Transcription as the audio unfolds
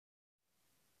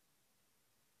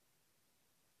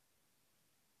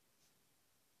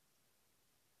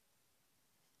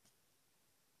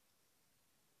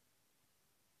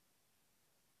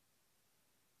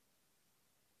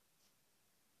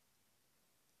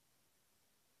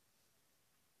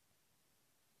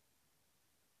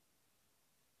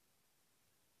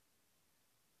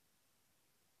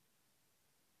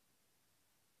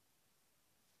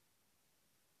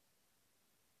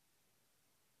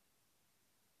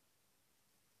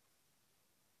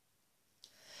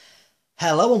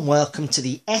Hello and welcome to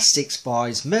the Essex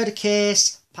Boys Murder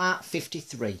Case Part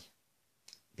 53.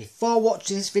 Before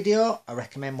watching this video, I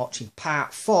recommend watching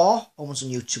Part 4 on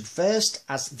YouTube first,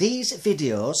 as these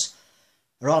videos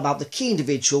are all about the key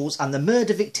individuals and the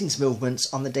murder victims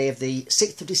movements on the day of the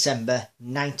 6th of December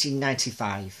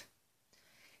 1995.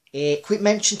 A quick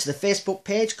mention to the Facebook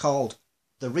page called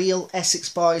The Real Essex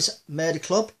Boys Murder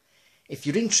Club. If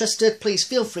you're interested, please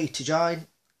feel free to join.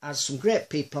 Has some great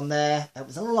people on there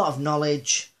with a lot of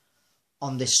knowledge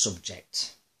on this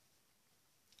subject.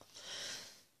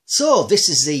 So this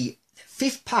is the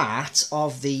fifth part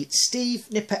of the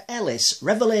Steve Nipper Ellis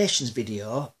Revelations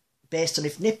video based on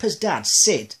if Nipper's dad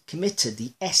Sid committed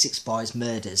the Essex Boys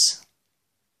murders.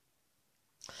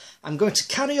 I'm going to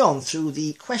carry on through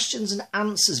the questions and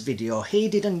answers video he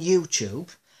did on YouTube.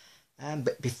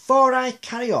 But before I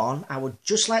carry on, I would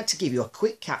just like to give you a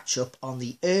quick catch up on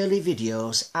the early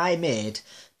videos I made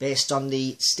based on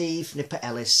the Steve Nipper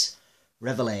Ellis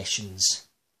Revelations.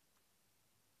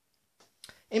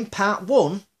 In part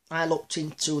 1, I looked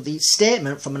into the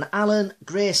statement from an Alan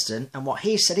Grayston and what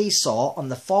he said he saw on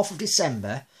the 4th of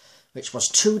December, which was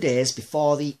 2 days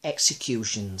before the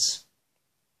executions.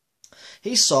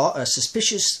 He saw a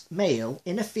suspicious male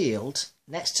in a field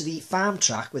next to the farm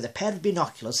track with a pair of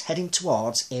binoculars heading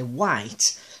towards a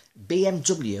white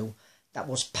BMW that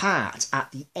was parked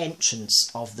at the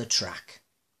entrance of the track.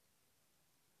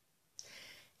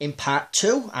 In part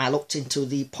 2, I looked into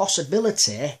the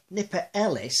possibility Nipper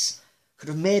Ellis could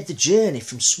have made the journey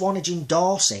from Swanage in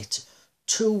Dorset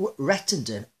to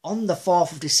Rettendon on the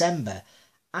 4th of December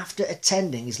after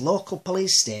attending his local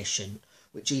police station,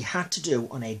 which he had to do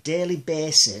on a daily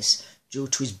basis due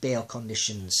to his bail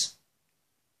conditions.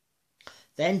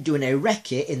 Then doing a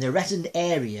recce in the Rettendon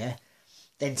area,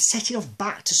 then setting off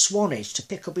back to Swanage to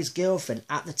pick up his girlfriend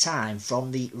at the time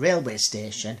from the railway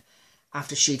station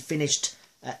after she'd finished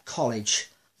at college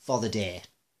for the day.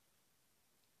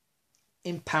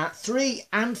 In part 3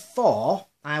 and 4,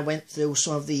 I went through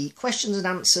some of the questions and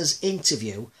answers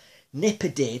interview Nipper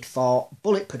did for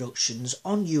Bullet Productions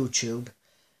on YouTube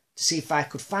to see if I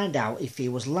could find out if he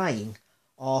was lying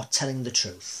or telling the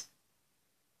truth.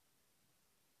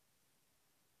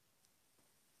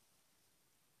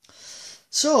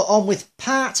 So on with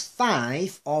part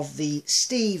 5 of the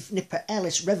Steve Nipper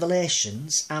Ellis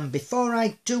Revelations, and before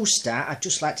I do start, I'd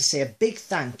just like to say a big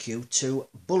thank you to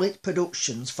Bullet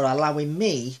Productions for allowing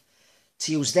me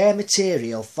to use their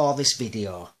material for this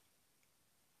video.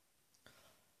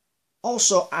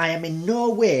 Also, I am in no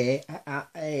way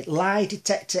a lie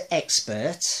detector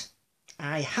expert.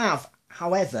 I have,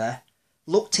 however,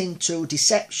 looked into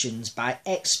deceptions by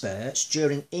experts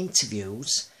during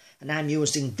interviews, and I'm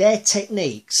using their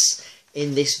techniques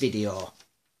in this video.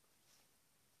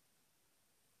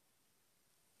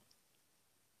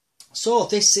 So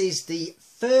this is the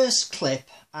first clip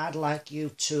I'd like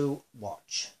you to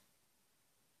watch.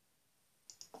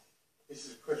 This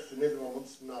is a question everyone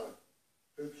wants to know.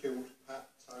 Who killed Pat,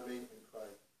 Tony and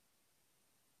Craig?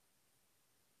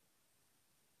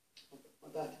 My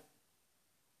dad.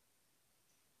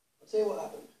 I'll tell you what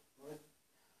happened, right?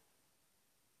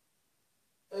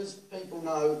 As people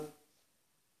know,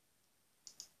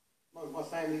 my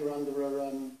family were under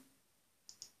a...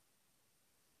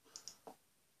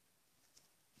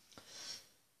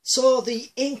 So the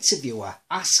interviewer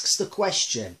asks the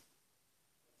question,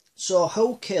 so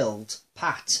who killed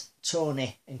Pat,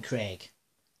 Tony and Craig?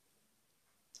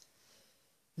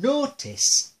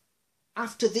 Notice,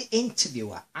 after the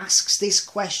interviewer asks this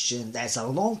question, there's a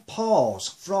long pause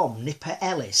from Nipper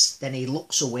Ellis, then he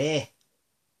looks away.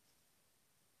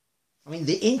 I mean,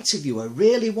 the interviewer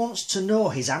really wants to know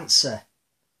his answer.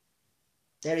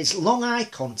 There is long eye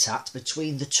contact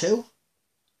between the two.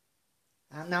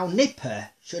 And now Nipper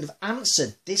should have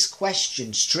answered this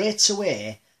question straight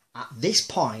away at this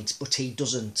point, but he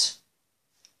doesn't.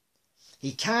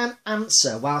 He can't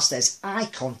answer whilst there's eye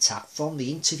contact from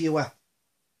the interviewer.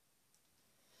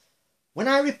 When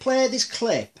I replay this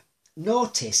clip,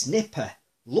 notice Nipper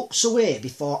looks away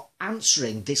before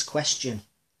answering this question.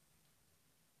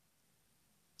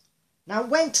 Now,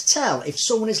 when to tell if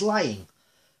someone is lying,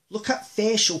 look at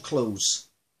facial clues.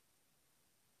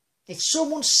 If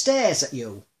someone stares at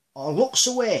you or looks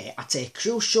away at a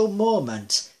crucial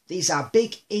moment, these are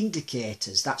big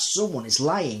indicators that someone is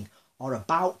lying or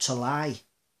about to lie.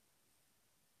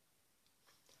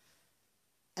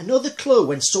 Another clue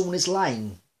when someone is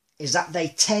lying is that they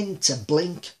tend to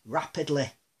blink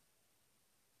rapidly.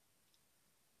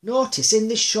 Notice in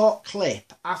this short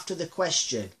clip after the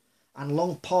question and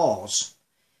long pause,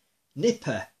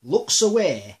 Nipper looks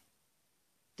away,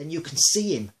 then you can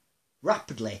see him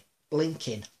rapidly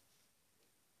blinking.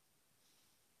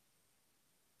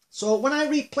 So when I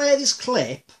replay this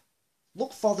clip,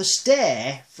 look for the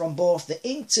stare from both the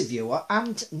interviewer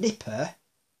and Nipper,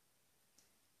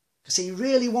 because he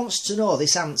really wants to know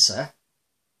this answer.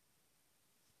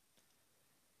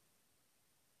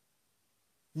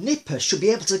 Nipper should be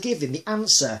able to give him the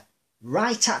answer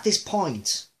right at this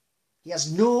point. He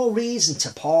has no reason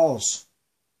to pause.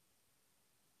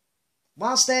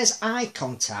 Whilst there's eye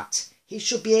contact, he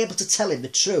should be able to tell him the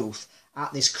truth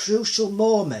at this crucial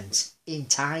moment in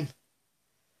time.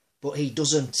 But he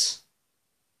doesn't.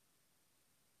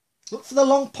 Look for the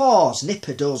long pause,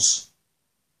 Nipper does.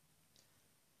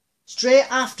 Straight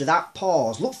after that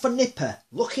pause, look for Nipper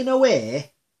looking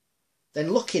away,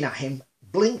 then looking at him,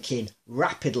 blinking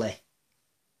rapidly.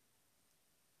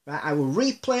 Right, I will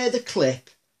replay the clip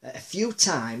a few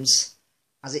times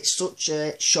as it's such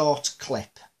a short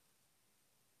clip.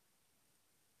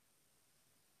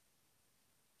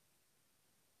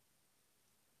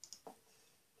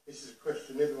 This is a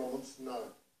question everyone wants to know.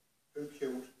 Who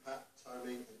killed Pat,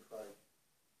 Tony and Craig?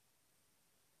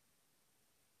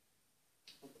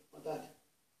 My dad.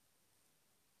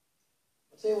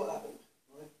 I'll tell you what happened,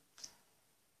 right?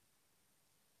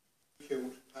 Who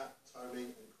killed Pat, Tony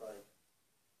and Craig?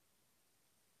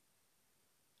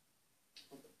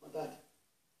 My dad.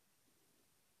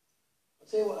 I'll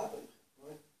tell you what happened,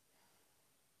 right?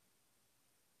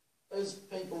 As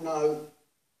people know,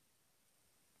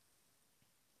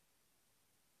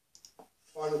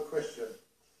 Final question.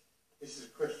 This is a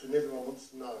question everyone wants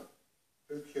to know.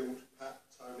 Who killed Pat,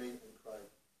 Tony and Craig?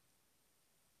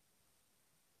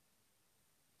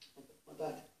 my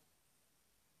dad.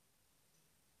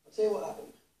 I'll tell you what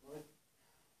happened, right?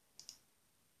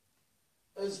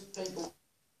 As people...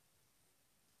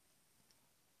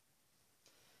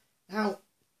 Now,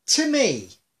 to me,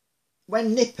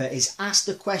 when Nipper is asked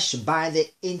the question by the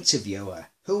interviewer,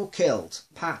 who killed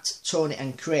Pat, Tony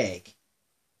and Craig,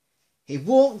 he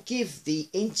won't give the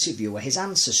interviewer his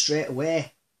answer straight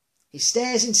away. He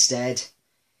stares instead.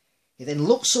 He then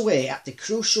looks away at the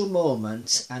crucial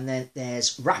moment, and then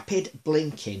there's rapid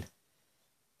blinking.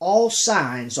 All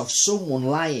signs of someone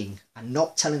lying and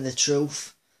not telling the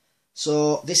truth.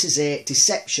 So this is a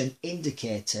deception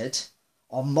indicated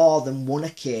on more than one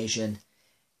occasion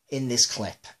in this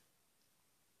clip.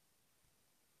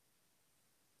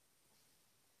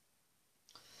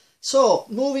 So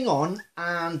moving on,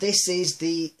 and this is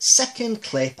the second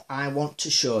clip I want to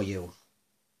show you.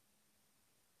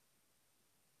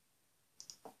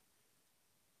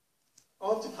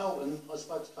 After Colton, I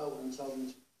spoke to Colton and told him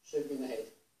to shoot me in the head.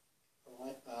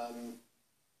 Alright,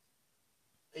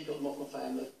 he got them off my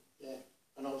family, yeah,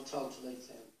 and I was told to leave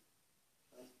town.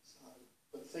 Okay, so,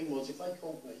 but the thing was, if they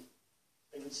caught me,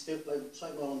 they would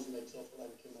take my arms and legs off, or they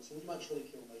would kill me. So would you make sure they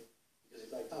kill me? Because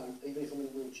if they don't, even if I'm in a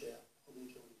wheelchair, I'm going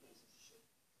to kill them pieces of shit.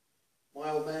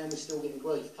 My old man was still getting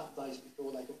grief a couple of days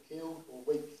before they got killed, or a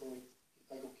week before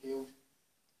they got killed.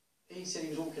 He said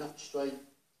he was walking up the street,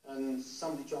 and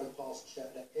somebody drove past and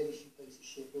shouted out, "Ellis, you piece of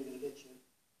shit, we're going to get you."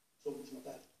 Talking to my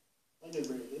dad. They knew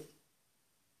where he lived.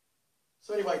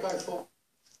 So anyway, going forward.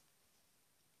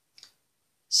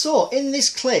 So in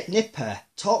this clip, Nipper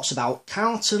talks about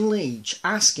Carlton Leach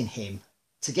asking him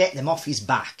to get them off his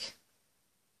back.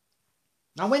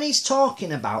 Now when he's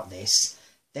talking about this,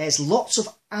 there's lots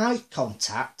of eye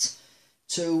contact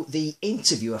to the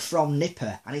interviewer from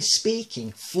Nipper, and he's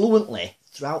speaking fluently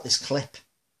throughout this clip.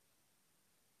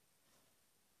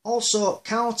 Also,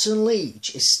 Carlton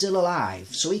Leach is still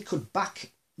alive, so he could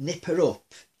back Nipper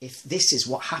up if this is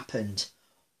what happened.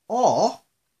 Or,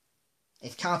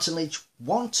 if Carlton Leach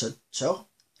wanted to,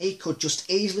 he could just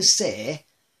easily say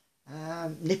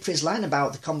Nipper is lying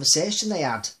about the conversation they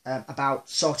had about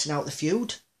sorting out the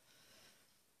feud.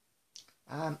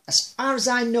 As far as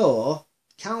I know,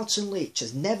 Carlton Leach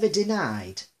has never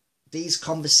denied these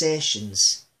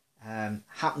conversations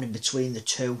happening between the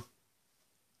two.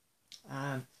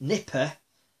 Nipper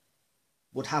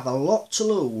would have a lot to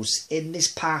lose in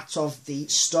this part of the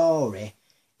story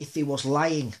if he was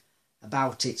lying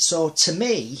about it. So to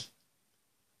me,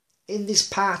 in this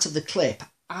part of the clip,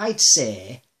 I'd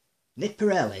say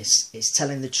Nipper Ellis is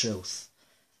telling the truth.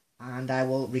 And I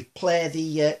will replay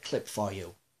the clip for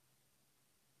you.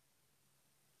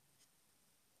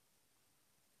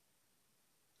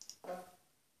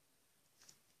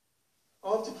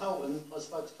 After Colton, I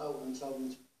spoke to Colton and told him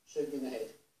to shoot me in the head.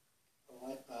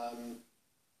 Alright,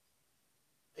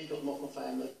 he got them off my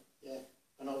family, yeah,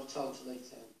 and I was told to leave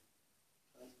town.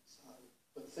 Okay, so,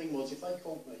 but the thing was, if they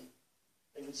caught me,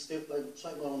 they would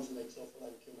take my arms and legs off, or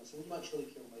they would kill me. So would you make sure they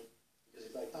kill me? Because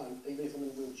if they don't, even if I'm in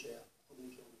a wheelchair, I'm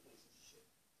going to kill them pieces of shit.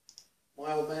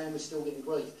 My old man was still getting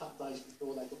grief a couple of days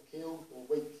before they got killed, or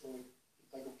a week before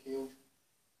they got killed.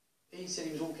 He said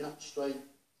he was walking up the street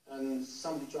and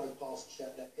somebody drove past and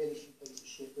shouted out, "Ellis, you piece of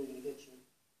shit, we're going to get you,"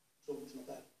 talking to my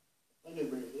dad. They knew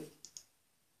where he lived.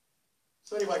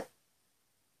 So anyway.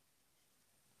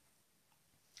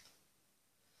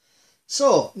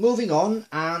 So, moving on,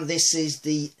 and this is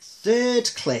the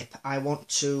third clip I want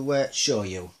to show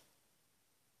you.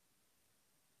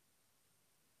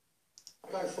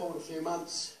 Go forward a few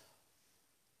months.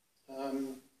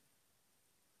 Damon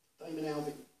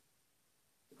Alvin,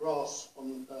 the grass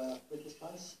on Ricky's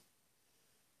case.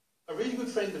 A really good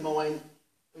friend of mine,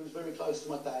 who was very close to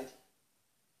my dad,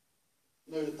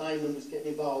 knew that Damon was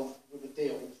getting involved with a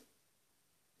deal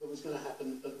that was going to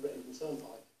happen at the Rettendon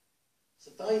Turnpike.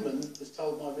 So Damon was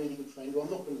told my really good friend, who I'm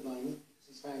not going to name because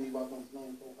his family won't want his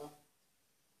name brought up.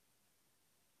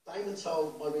 Damon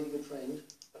told my really good friend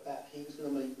about he was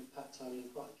going to meet with Pat, Tony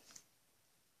and Craig.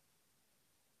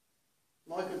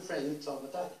 My good friend told my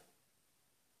dad.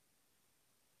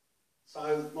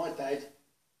 So my dad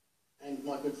and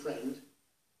my good friend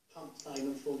pumped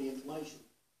Damon for the information.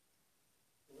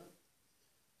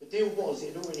 The deal was,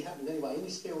 it had already happened anyway. In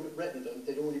this field at Rettendon,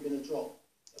 there'd already been a drop.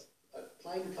 A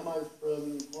plane had come over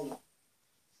from Holland.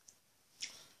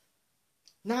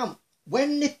 Now,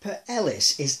 when Nipper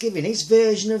Ellis is giving his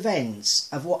version of events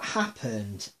of what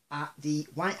happened at the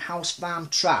White House Farm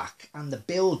track and the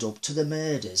build-up to the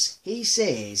murders, he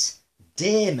says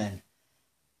Damon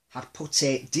had put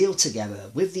a deal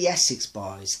together with the Essex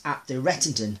boys at the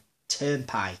Rettendon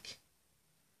Turnpike.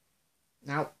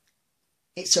 Now,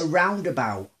 it's a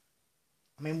roundabout.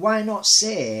 I mean, why not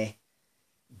say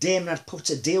Damon had put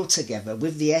a deal together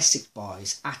with the Essex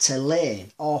boys at a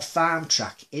lane or farm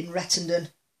track in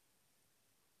Rettendon?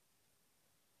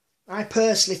 I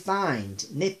personally find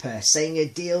Nipper saying a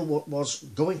deal was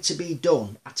going to be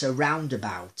done at a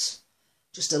roundabout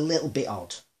just a little bit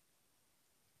odd.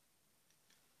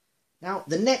 Now,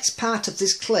 the next part of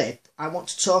this clip I want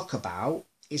to talk about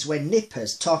is when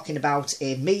Nipper's talking about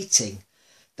a meeting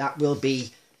that will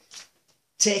be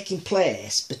taking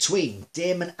place between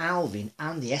Damon Alvin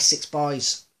and the Essex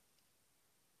boys.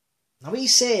 Now, he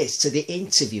says to the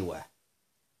interviewer,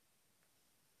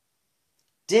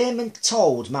 "Damon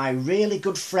told my really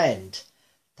good friend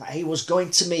that he was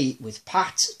going to meet with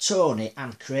Pat, Tony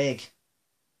and Craig.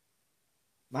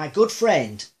 My good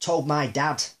friend told my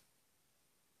dad.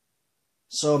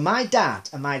 So my dad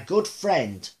and my good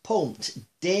friend pumped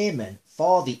Damon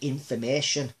for the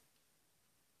information."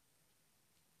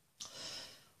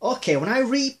 Okay, when I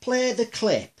replay the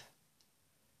clip,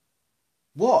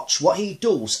 watch what he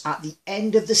does at the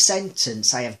end of the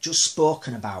sentence I have just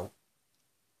spoken about.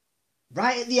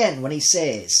 Right at the end when he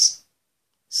says,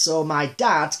 "So my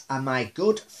dad and my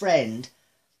good friend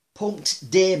pumped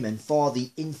Damon for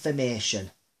the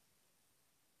information."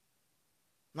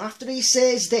 After he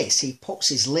says this, he puts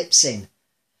his lips in.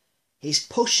 He's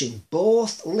pushing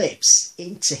both lips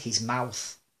into his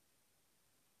mouth.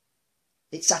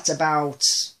 It's at about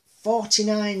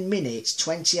 49 minutes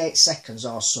 28 seconds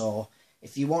or so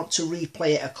if you want to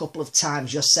replay it a couple of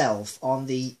times yourself on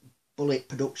the Bullet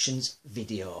Productions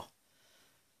video.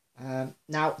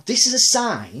 Now, this is a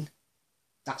sign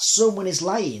that someone is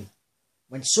lying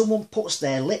when someone puts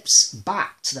their lips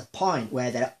back to the point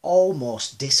where they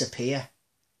almost disappear.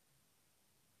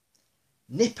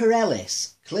 Nipper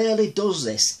Ellis clearly does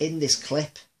this in this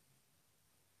clip.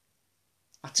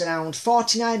 At around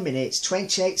 49 minutes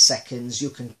 28 seconds you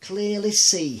can clearly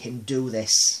see him do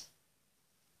this.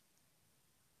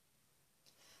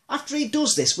 After he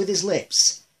does this with his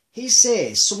lips, he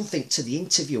says something to the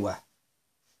interviewer.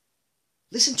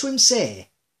 Listen to him say,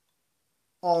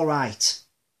 "All right."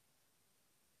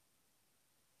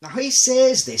 Now, he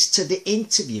says this to the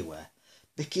interviewer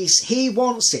because he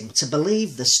wants him to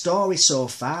believe the story so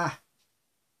far.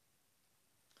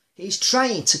 He's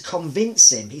trying to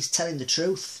convince him he's telling the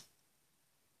truth.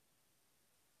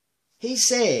 He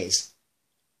says,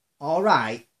 "All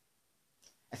right,"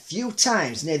 a few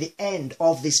times near the end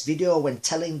of this video when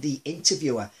telling the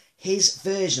interviewer his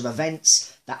version of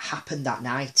events that happened that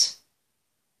night.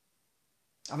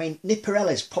 I mean, Nipper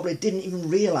Ellis probably didn't even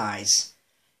realise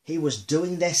he was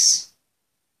doing this.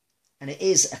 And it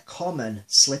is a common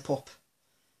slip-up.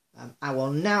 I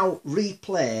will now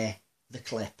replay the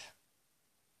clip.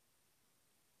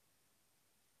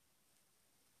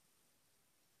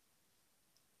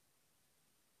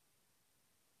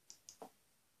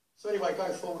 So anyway,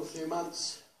 go forward a few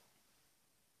months.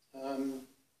 Damon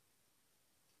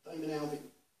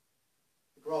Alvin,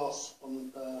 the grass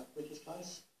on Ricky's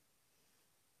case.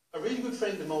 A really good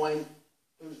friend of mine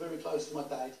who was very close to my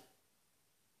dad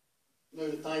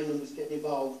knew that Damon was getting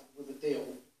involved with a deal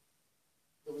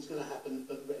that was going to happen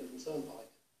at the Rettington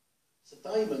Turnpike. So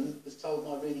Damon has told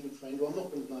my really good friend, who I'm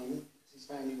not going to name because his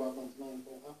family won't want to name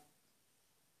for her.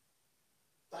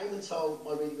 Damon told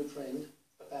my really good friend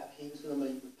about he was going to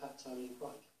meet with Pat, Tony and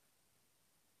Craig.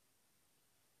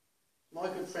 My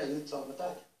good friend told my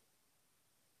dad.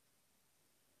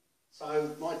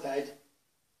 So my dad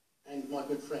and my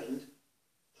good friend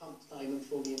pumped Damon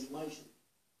for all the information.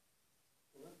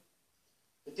 Right?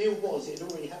 The deal was, it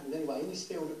had already happened anyway. In this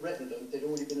field at Rettington, there'd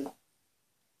already been a...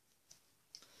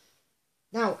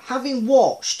 Now, having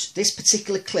watched this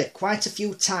particular clip quite a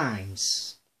few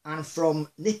times, and from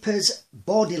Nipper's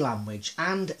body language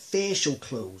and facial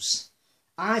clues,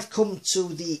 I've come to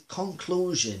the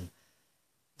conclusion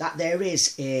that there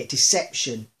is a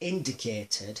deception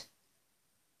indicated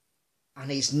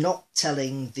and he's not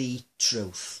telling the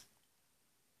truth.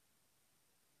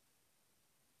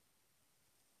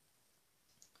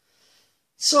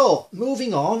 So,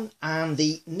 moving on, and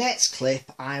the next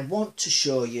clip I want to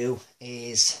show you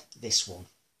is this one.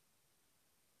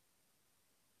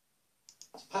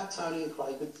 So Pat, Tony and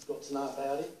Craig had got to know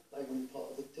about it. They weren't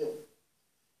part of the deal.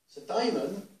 So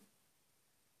Damon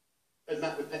had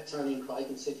met with Pat, Tony and Craig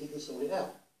and said he can sort it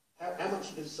out. How much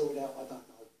he can sort it out, I don't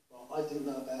know. Right? I didn't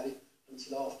know about it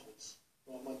until afterwards.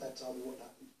 Right? My dad told me what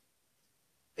happened.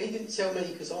 He didn't tell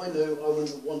me because I knew I wouldn't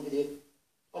have wanted it.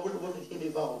 I wouldn't have wanted him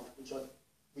involved,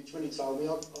 which when he told me,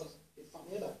 it fucked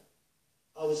me head up.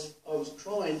 I was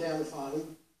crying down the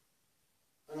phone,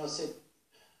 and I said,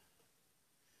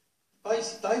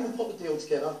 basically, Damon put the deal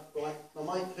together, right?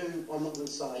 My mate, who I'm not going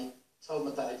to say, told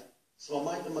my dad. So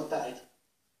my mate and my dad,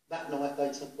 that night,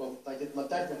 my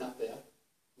dad went up there,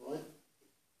 right?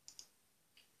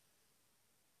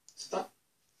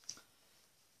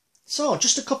 So,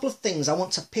 just a couple of things I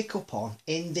want to pick up on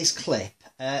in this clip.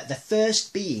 The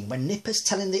first being when Nipper's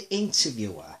telling the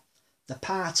interviewer the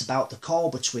part about the call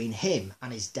between him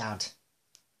and his dad.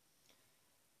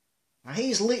 Now,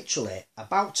 he's literally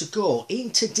about to go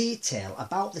into detail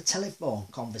about the telephone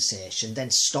conversation, then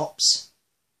stops.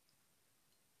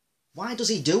 Why does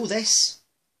he do this?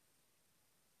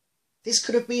 This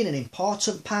could have been an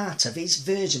important part of his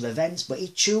version of events, but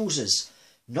he chooses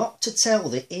not to tell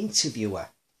the interviewer.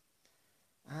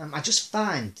 I just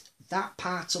find that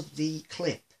part of the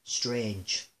clip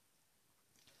strange.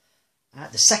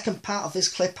 The second part of this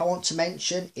clip I want to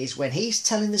mention is when he's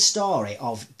telling the story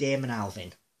of Damon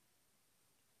Alvin.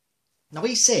 Now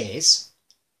he says,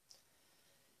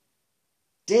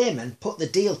 Damon put the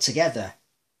deal together.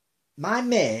 My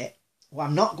mate, who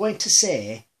I'm not going to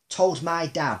say, told my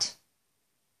dad.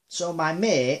 So my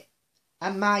mate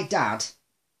and my dad,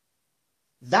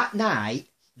 that night,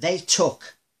 they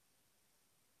took.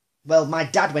 Well, my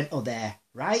dad went up there,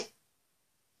 right?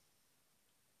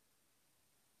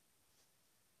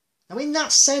 Now in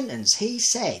that sentence, he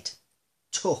said,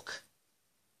 took.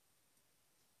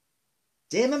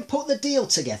 Damon put the deal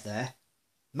together.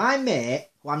 My mate,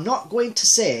 who I'm not going to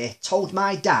say, told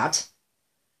my dad.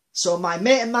 So my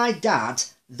mate and my dad,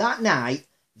 that night,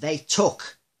 they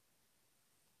took.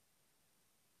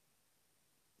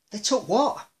 They took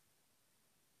what?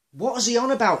 What is he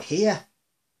on about here?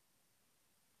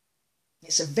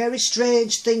 It's a very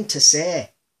strange thing to say.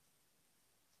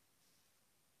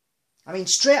 I mean,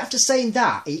 straight after saying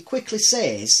that, he quickly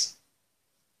says,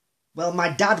 well, my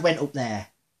dad went up there.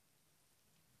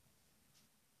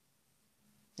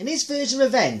 In his version of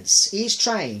events, he's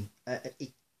trying,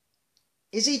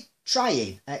 is he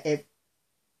trying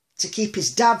to keep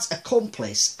his dad's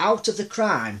accomplice out of the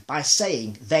crime by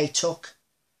saying they took?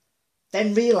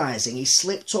 Then realising he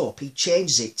slipped up, he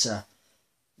changes it to,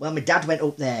 well, my dad went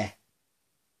up there.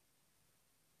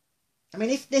 I mean,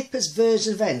 if Nipper's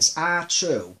version of events are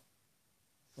true,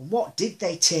 what did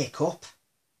they take up?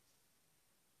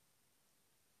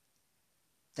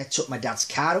 They took my dad's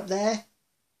car up there.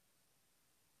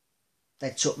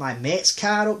 They took my mate's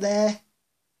car up there.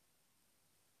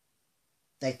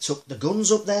 They took the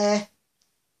guns up there.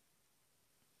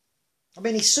 I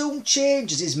mean, he soon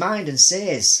changes his mind and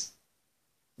says,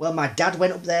 well, my dad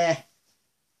went up there.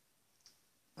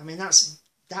 I mean,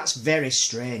 that's very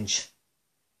strange.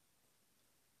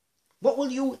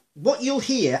 What you'll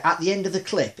hear at the end of the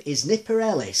clip is Nipper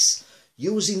Ellis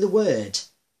using the word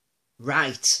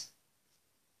right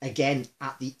again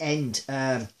at the end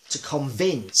to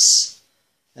convince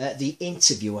the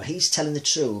interviewer he's telling the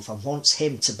truth and wants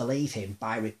him to believe him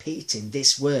by repeating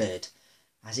this word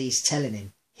as he's telling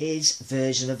him his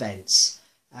version of events.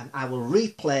 I will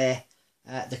replay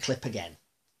the clip again.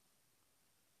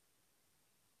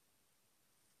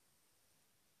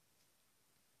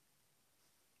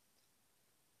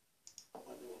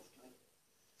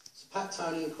 Pat,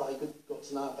 Tony and Craig got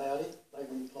to know about it. They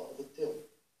were part of the deal.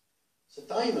 So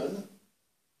Damon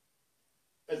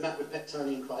had met with Pat,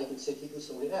 Tony and Craig and said he can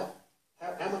sort it out.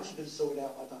 How much he can sort it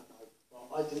out, I don't know.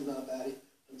 Right? I didn't know about it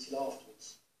until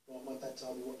afterwards. Right? My dad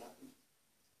told me what happened.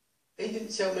 He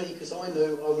didn't tell me because I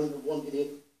knew I wouldn't have wanted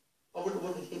it. I wouldn't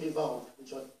have wanted him involved,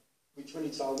 which when he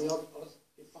told me, it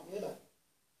fucked me head up.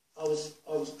 I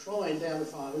was crying down the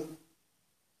phone,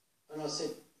 and I said,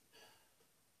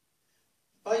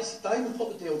 basically, Damon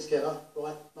put the deal together,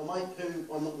 right? My mate,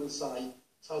 who I'm not going to say,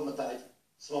 told my dad.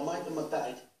 So my mate and my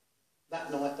dad, that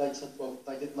night,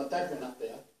 my dad went up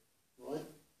there, right?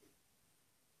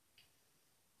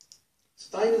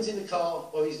 So Damon's in the car,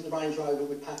 or he's in the Range Rover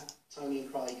with Pat, Tony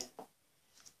and Craig.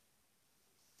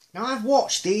 Now, I've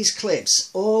watched these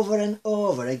clips over and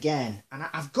over again, and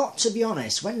I've got to be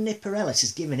honest, when Nipper Ellis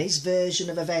is giving his version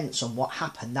of events on what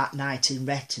happened that night in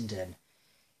Rettendon,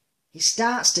 he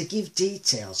starts to give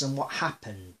details on what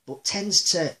happened, but tends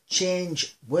to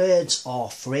change words or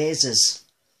phrases.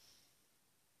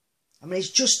 I mean, he's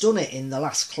just done it in the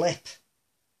last clip.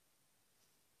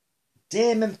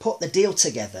 Damon put the deal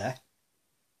together.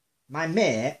 My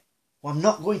mate, who I'm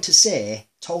not going to say,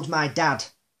 told my dad.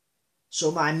 So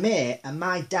my mate and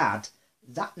my dad,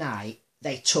 that night,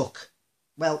 they took...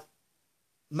 Well,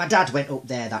 my dad went up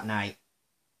there that night.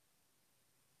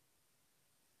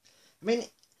 I mean,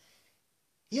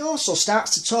 he also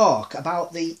starts to talk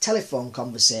about the telephone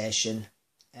conversation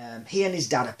he and his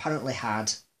dad apparently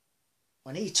had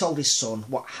when he told his son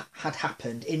what had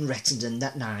happened in Rettendon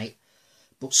that night,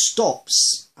 but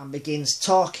stops and begins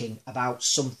talking about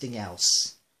something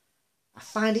else. I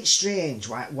find it strange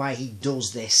why he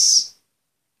does this.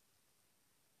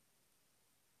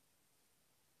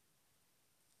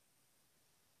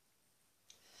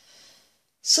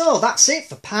 So that's it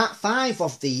for part 5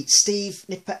 of the Steve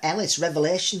Nipper Ellis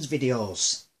Revelations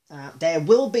videos. There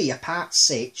will be a part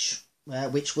 6,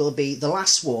 which will be the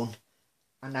last one,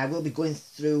 and I will be going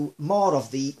through more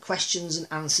of the questions and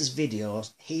answers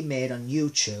videos he made on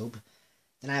YouTube.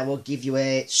 Then I will give you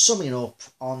a summing up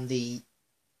on the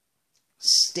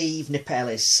Steve Nipper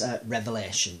Ellis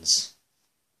Revelations.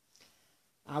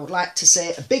 I would like to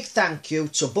say a big thank you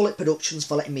to Bullet Productions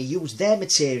for letting me use their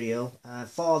material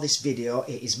for this video.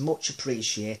 It is much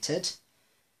appreciated.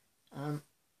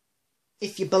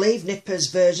 If you believe Nipper's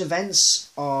version of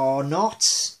events or not,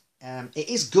 it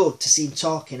is good to see him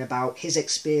talking about his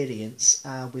experience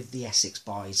with the Essex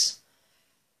boys.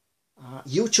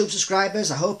 YouTube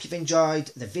subscribers, I hope you've enjoyed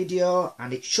the video,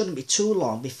 and it shouldn't be too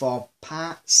long before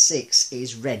part 6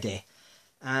 is ready.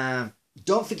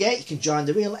 Don't forget, you can join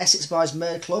the Real Essex Boys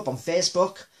Murder Club on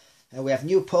Facebook. We have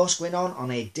new posts going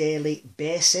on a daily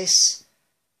basis.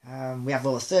 We have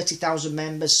over 30,000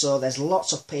 members, so there's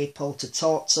lots of people to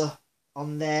talk to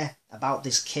on there about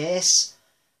this case.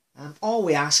 All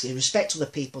we ask is respect other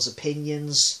people's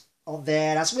opinions on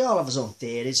there, as we all have our own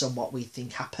theories on what we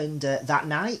think happened that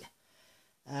night.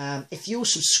 If you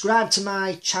subscribe to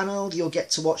my channel, you'll get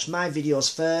to watch my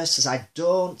videos first, as I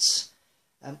don't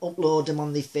upload them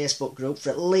on the Facebook group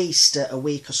for at least a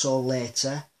week or so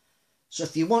later. So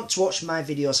if you want to watch my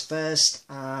videos first,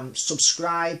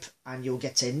 subscribe and you'll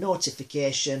get a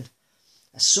notification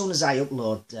as soon as I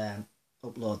upload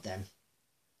them.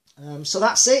 So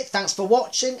that's it. Thanks for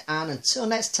watching, and until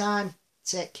next time,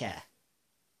 take care.